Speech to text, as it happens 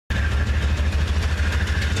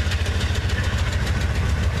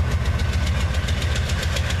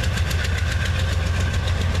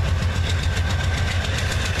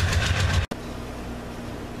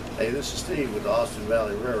Steve with the Austin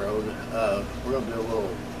Valley Railroad. We're going to do a little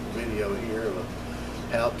video here of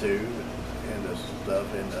how to and this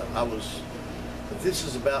stuff. And this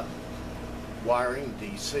is about wiring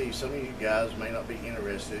DC. Some of you guys may not be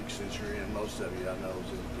interested since you're in, most of you I know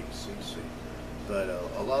is in DCC. But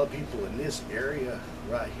a lot of people in this area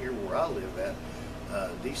right here where I live at,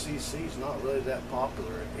 DCC is not really that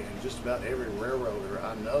popular, and just about every railroader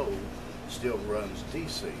I know still runs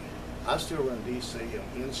DC. I still run DC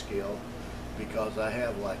on N-scale because I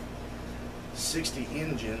have like 60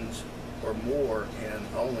 engines or more, and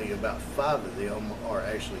only about 5 of them are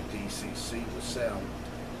actually DCC with sound.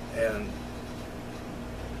 And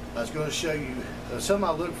I was going to show you something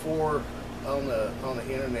I looked for on the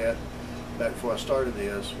internet back before I started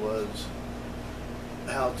this was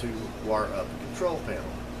how to wire up a control panel.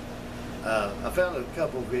 I found a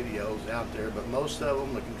couple videos out there, but most of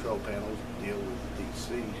them, the control panels deal with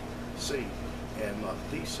DC and not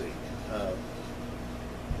DC.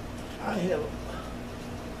 I have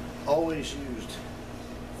always used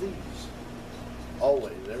these.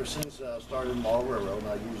 Always, ever since I started Model Railroad,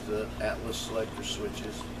 I used the Atlas selector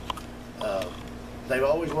switches. They've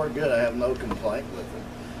always worked good. I have no complaint with them,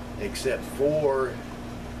 except for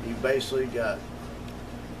you basically got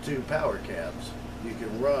 2 power cabs. You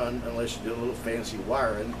can run unless you do a little fancy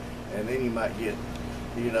wiring, and then you might get,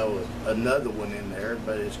 you know, another one in there,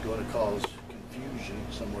 but it's going to cause confusion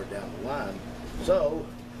somewhere down the line. So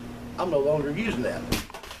I'm no longer using that.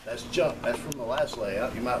 That's junk. That's from the last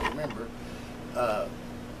layout. You might remember.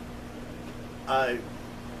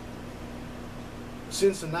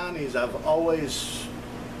 Since the 90s, I've always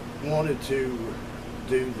wanted to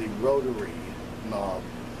do the rotary knob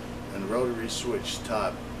and rotary switch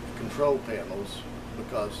type control panels,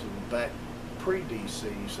 because back pre-DC,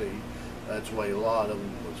 you see, that's the way a lot of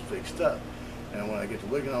them was fixed up. And when I get to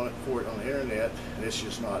looking for it on the internet, it's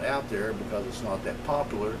just not out there because it's not that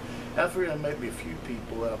popular. I figure there may be a few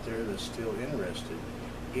people out there that's still interested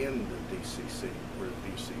in the DCC or the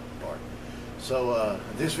DC part. So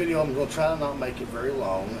this video, I'm going to try to not make it very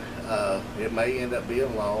long. It may end up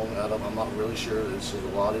being long. I'm not really sure. This is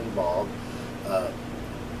a lot involved.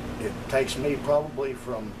 It takes me probably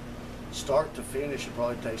from start to finish, it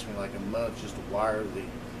probably takes me like a month just to wire the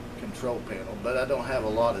control panel. But I don't have a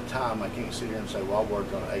lot of time. I can't sit here and say, well, I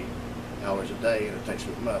work on 8 hours a day and it takes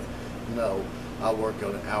me a month. No, I work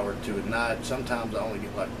on an hour or 2 at night. Sometimes I only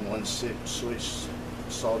get like 1 switch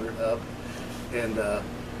soldered up, and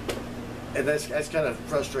that's kind of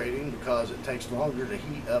frustrating because it takes longer to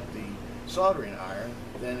heat up the soldering iron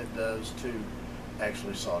than it does to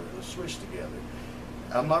actually solder the switch together.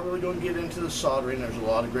 I'm not really going to get into the soldering. There's a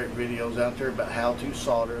lot of great videos out there about how to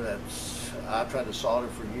solder. I tried to solder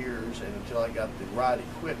for years, and until I got the right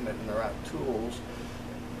equipment and the right tools,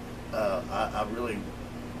 I really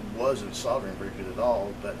wasn't soldering very good at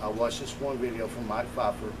all. But I watched this one video from Mike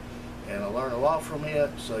Pfeiffer, and I learned a lot from it,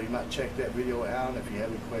 so you might check that video out if you have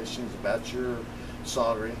any questions about your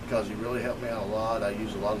soldering, because he really helped me out a lot. I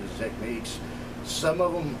use a lot of his techniques. Some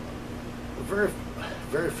of them,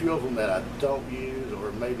 very few of them that I don't use,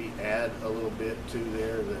 or maybe add a little bit to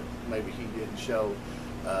there that maybe he didn't show.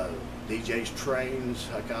 DJ's Trains,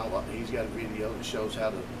 he's got a video that shows how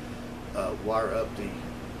to wire up the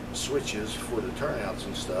switches for the turnouts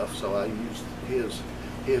and stuff, so I used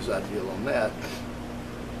his ideal on that.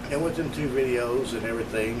 And with them 2 videos and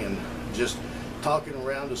everything, and just talking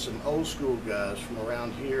around to some old school guys from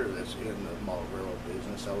around here that's in the model railroad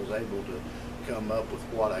business, I was able to come up with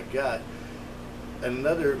what I got. And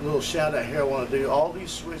another little shout out here I want to do, all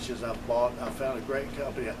these switches I bought, I found a great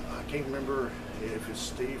company. I can't remember if it's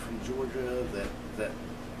Steve from Georgia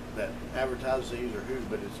that advertises these or who,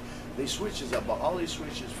 but it's these switches. I bought all these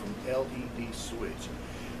switches from LED Switch.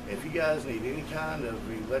 If you guys need any kind of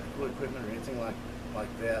electrical equipment or anything like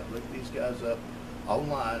that, look these guys up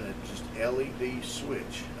online at just LED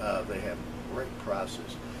Switch. They have great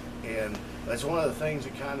prices, and that's one of the things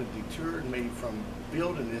that kind of deterred me from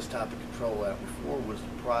building this type of control out before, was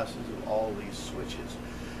the prices of all these switches.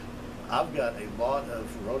 I've got a lot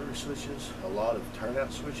of rotary switches, a lot of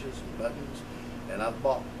turnout switches and buttons, and I've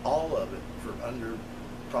bought all of it for under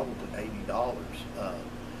probably $80.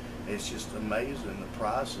 It's just amazing the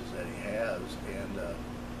prices that he has, and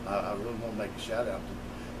I really want to make a shout out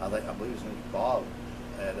to, I believe his name is Bob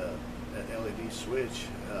at LED Switch.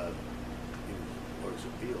 Or is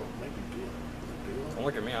it Bill? Maybe Bill. Is it Bill? Don't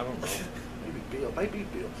look at me, I don't know. Maybe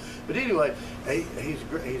Bill. But anyway, he's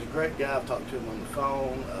a great guy. I've talked to him on the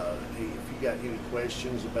phone. If you got any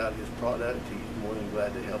questions about his product, he's more than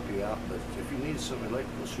glad to help you out. But if you need some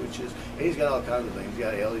electrical switches, he's got all kinds of things. He's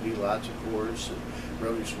got LED lights, of course, and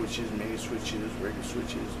rotary switches, mini switches, regular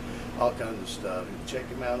switches, all kinds of stuff. You can check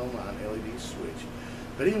him out online, LED Switch.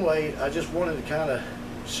 But anyway, I just wanted to kind of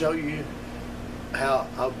show you how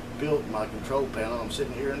I built my control panel. I'm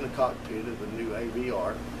sitting here in the cockpit of the new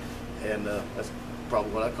AVR, and that's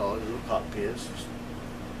probably what I call it, a little cockpit. It's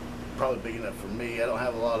probably big enough for me. I don't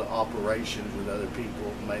have a lot of operations with other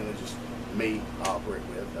people, mainly just me I operate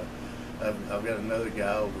with. I've got another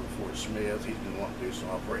guy over at Fort Smith. He's been wanting to do some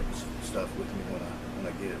operating stuff with me when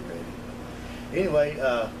I get it ready. Anyway,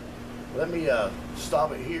 let me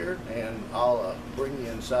stop it here, and I'll bring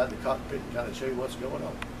you inside the cockpit and kind of show you what's going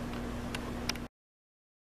on.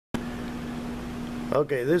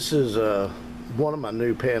 Okay, this is one of my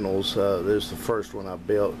new panels. This is the first one I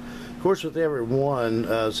built. Of course, with every one,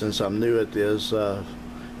 since I'm new at this,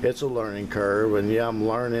 it's a learning curve, and yeah, I'm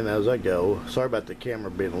learning as I go. Sorry about the camera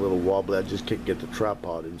being a little wobbly. I just can't get the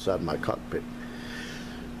tripod inside my cockpit.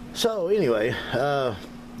 So anyway,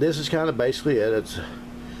 this is kind of basically it.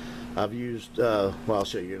 I've used, well, I'll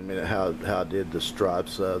show you in a minute how I did the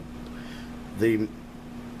stripes.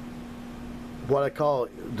 What I call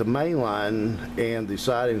the main line and the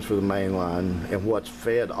sidings for the main line, and what's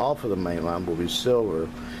fed off of the main line will be silver,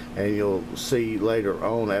 and you'll see later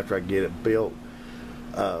on after I get it built,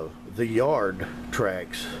 the yard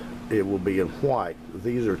tracks, it will be in white.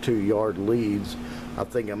 These are 2 yard leads. I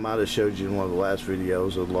think I might have showed you in one of the last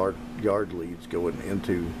videos of yard leads going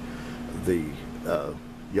into the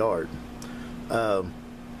yard. I'll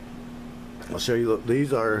show you. Look,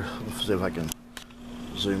 these are, let's see if I can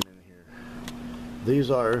zoom in here. These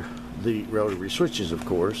are the rotary switches, of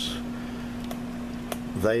course.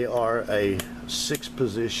 They are a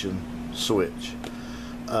 6-position switch.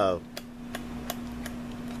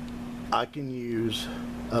 I can use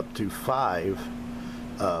up to 5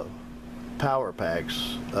 power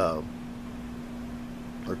packs or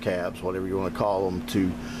cabs, whatever you want to call them,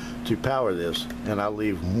 to power this, and I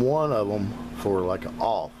leave one of them for like an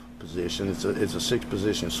off position. It's a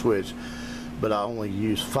 6-position switch, but I only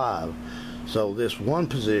use 5. So this one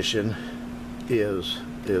position is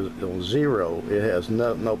on 0. It has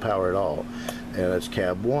no power at all, and it's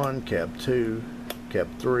cab 1, cab 2, cab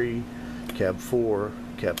 3, cab 4,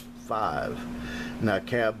 cab 5. Now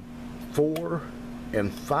cab 4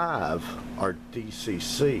 and 5 are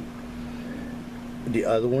DCC. The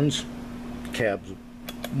other ones, cabs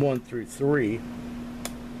 1 through 3,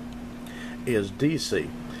 is DC.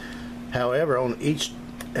 However, on each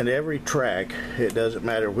and every track, it doesn't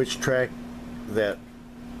matter which track that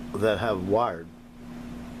have wired,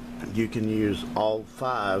 you can use all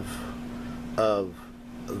 5 of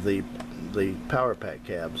the power pack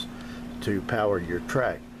cabs to power your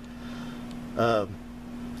track.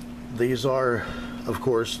 These are, of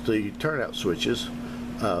course, the turnout switches.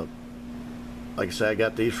 Like I said, I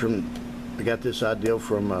got this idea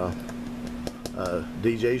from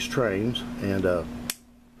DJ's Trains, and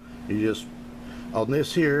you just, on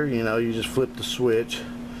this here, you know, you just flip the switch.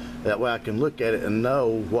 That way I can look at it and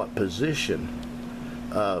know what position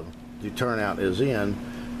the turnout is in.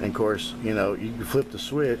 And of course, you know, you can flip the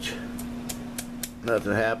switch,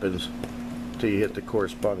 nothing happens till you hit the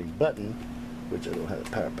corresponding button, which I don't have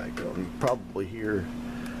a power pack on. You probably hear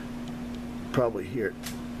it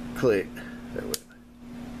click. There we go.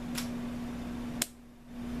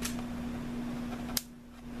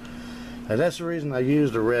 And that's the reason I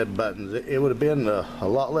used the red buttons. It would have been a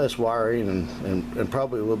lot less wiring and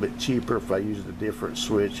probably a little bit cheaper if I used a different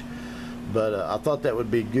switch. But I thought that would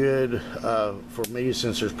be good for me,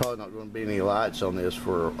 since there's probably not going to be any lights on this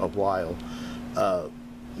for a while.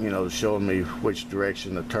 You know, showing me which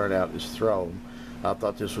direction the turnout is thrown. I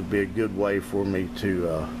thought this would be a good way for me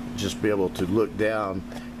to just be able to look down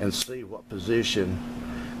and see what position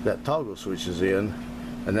that toggle switch is in,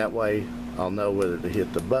 and that way I'll know whether to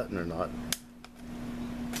hit the button or not.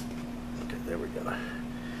 Okay, there we go.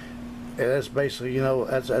 And that's basically, you know,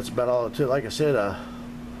 that's about all it took. Like I said,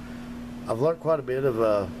 I've learned quite a bit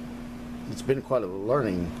of, it's been quite a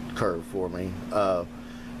learning curve for me.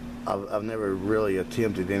 I've never really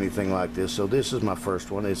attempted anything like this, so this is my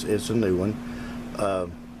first one. It's a new one.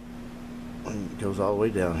 It goes all the way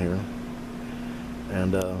down here,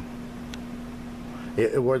 and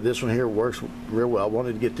this one here works real well. I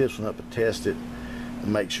wanted to get this one up and test it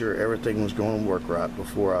and make sure everything was going to work right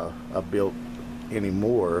before I built any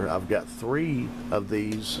more. I've got 3 of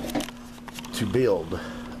these to build.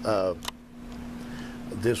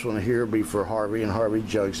 This one here will be for Harvey and Harvey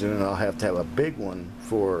Junction, and I'll have to have a big one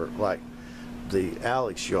for like the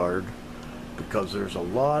Alex yard, because there's a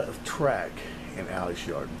lot of track in Alex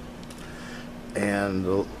yard. And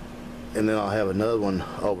then I'll have another one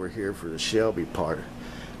over here for the Shelby part.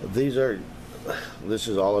 These are this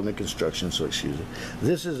is all in the construction, so excuse me.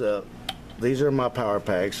 These are my power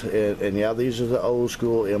packs, and yeah, these are the old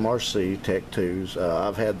school MRC Tech 2s.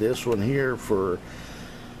 I've had this one here for,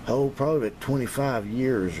 probably about 25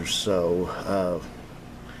 years or so.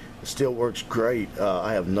 It still works great.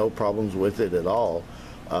 I have no problems with it at all.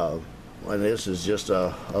 And this is just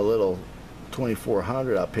a little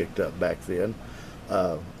 2400 I picked up back then.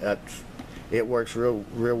 It works real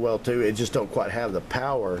well too. It just don't quite have the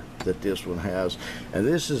power that this one has. And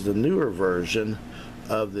this is the newer version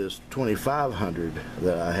of this 2500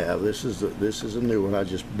 that I have. This is a new one. I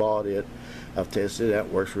just bought it. I've tested it out.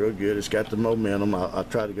 Works real good. It's got the momentum. I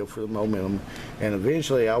try to go for the momentum, and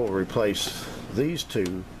eventually I will replace these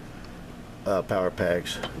two power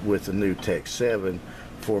packs with the new Tech 7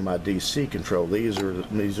 for my DC control. These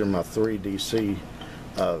are my 3 DC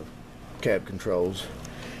cab controls.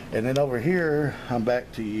 And then over here, I'm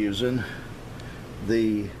back to using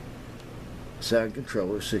the sound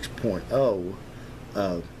controller 6.0.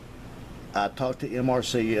 I talked to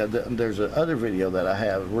MRC. There's another video that I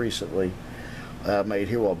have recently made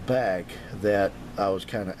here a while back that I was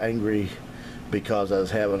kind of angry because I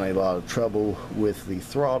was having a lot of trouble with the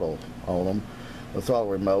throttle on them, the throttle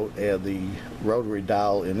remote, and the rotary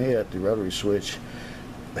dial in it, the rotary switch,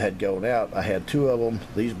 had gone out. I had 2 of them,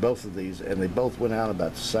 both of these, and they both went out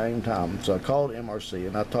about the same time. So I called MRC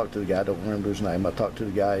and I talked to the guy. I don't remember his name. I talked to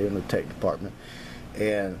the guy in the tech department,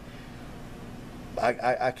 and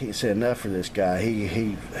I can't say enough for this guy.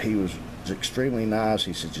 He was extremely nice.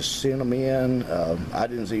 He said, just send them in. I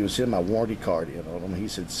didn't even send my warranty card in on them. He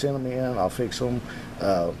said, send them in, I'll fix them.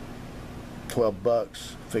 $12,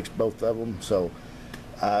 fixed both of them. So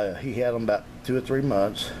he had them about 2 or 3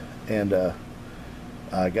 months, and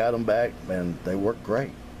I got them back, and they work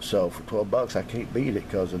great. So for $12, I can't beat it,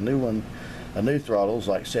 because a new throttle's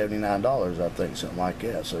like $79, I think, something like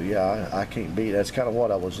that. So yeah, I can't beat it. That's kind of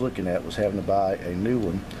what I was looking at, was having to buy a new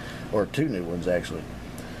one, or 2 new ones actually.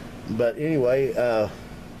 But anyway,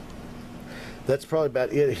 that's probably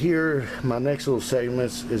about it here. My next little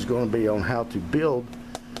segment is going to be on how to build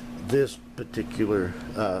this particular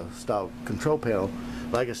style control panel.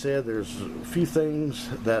 Like I said, there's a few things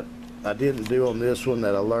that I didn't do on this one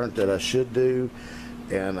that I learned that I should do,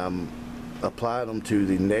 and I'm applying them to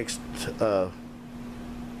the next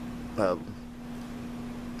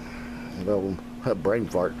brain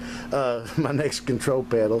fart, my next control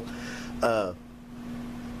panel,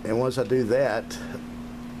 and once I do that,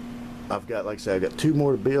 I've got, like I said, I've got 2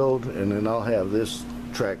 more to build, and then I'll have this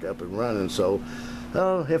track up and running. So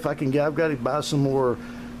if I can get, I've got to buy some more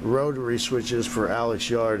rotary switches for Alex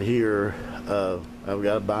Yard here. I've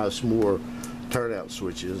got to buy some more turnout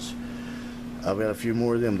switches. I've got a few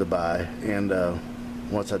more of them to buy, and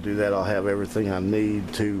once I do that, I'll have everything I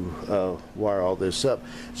need to wire all this up.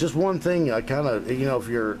 Just one thing I kind of, you know, if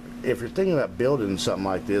you're thinking about building something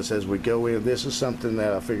like this as we go in, this is something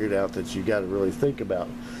that I figured out that you got to really think about.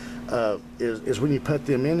 Is when you put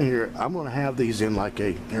them in here, I'm going to have these in like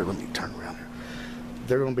a, here, let me turn around here.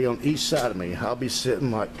 They're going to be on each side of me. I'll be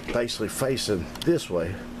sitting like basically facing this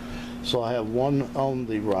way. So I have one on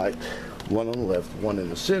the right, one on the left, one in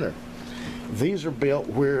the center. These are built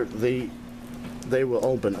where they will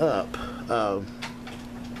open up. I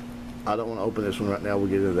don't want to open this one right now. We'll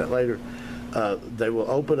get into that later. They will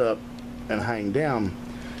open up and hang down.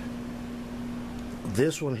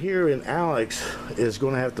 This one here in Alex is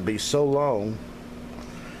going to have to be so long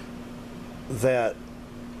that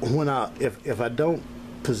when if I don't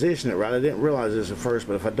position it right, I didn't realize this at first,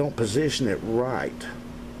 but if I don't position it right,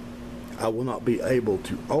 I will not be able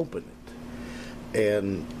to open it.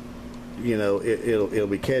 And you know, it'll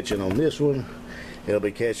be catching on this one, it'll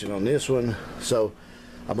be catching on this one. So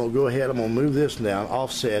I'm gonna go ahead, I'm gonna move this down,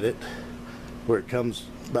 offset it where it comes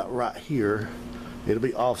about right here. It'll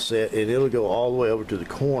be offset, and it'll go all the way over to the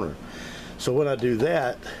corner. So when I do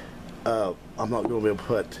that, I'm not gonna be able to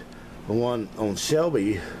put the one on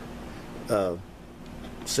Shelby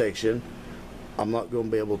section, I'm not going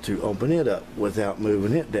to be able to open it up without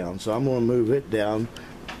moving it down. So I'm going to move it down.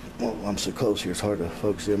 Well, I'm so close here, it's hard to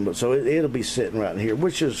focus in, but so it'll be sitting right in here,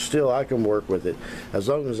 which is still, I can work with it as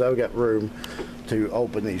long as I've got room to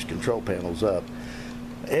open these control panels up.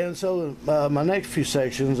 And so my next few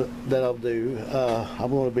sections that I'll do,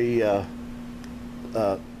 I'm going to be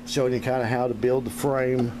showing you kind of how to build the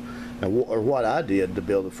frame, or what I did to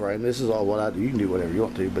build the frame. This is all what I do. You can do whatever you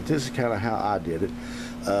want to, but this is kind of how I did it.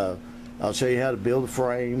 I'll show you how to build the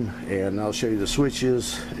frame, and I'll show you the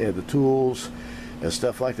switches and the tools and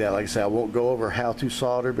stuff like that. Like I said, I won't go over how to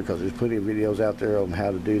solder because there's plenty of videos out there on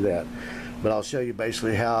how to do that, but I'll show you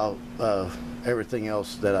basically how everything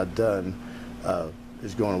else that I've done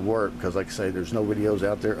is going to work, because like I say, there's no videos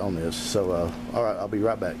out there on this. So all right, I'll be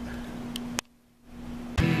right back.